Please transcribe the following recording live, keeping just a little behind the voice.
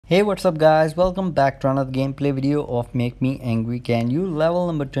Hey, what's up guys, welcome back to another gameplay video of Make Me Angry Can You, level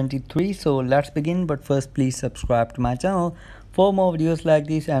number 23. So let's begin, but first please subscribe to my channel for more videos like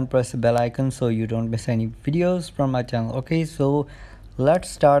this and press the bell icon so you don't miss any videos from my channel. Okay, so let's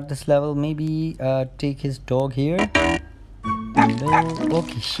start this level. Maybe take his dog here. No,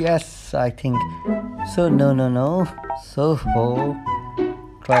 okay, yes, I think so. No, so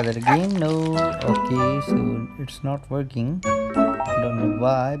try that again. No, okay, so it's not working. Don't know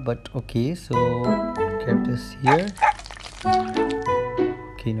why, but okay, so get this here.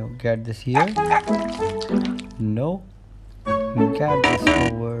 Okay, no, get this here. No, get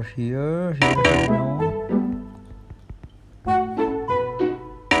this over here. No,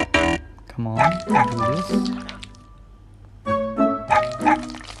 come on, do this.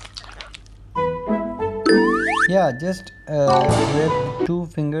 Yeah, just grab two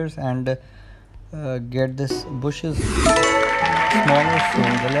fingers and get this bushes smaller, so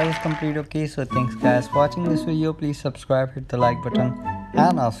the level is complete. Okay, so thanks guys for watching this video. Please subscribe, hit the like button,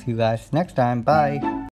 and I'll see you guys next time. Bye.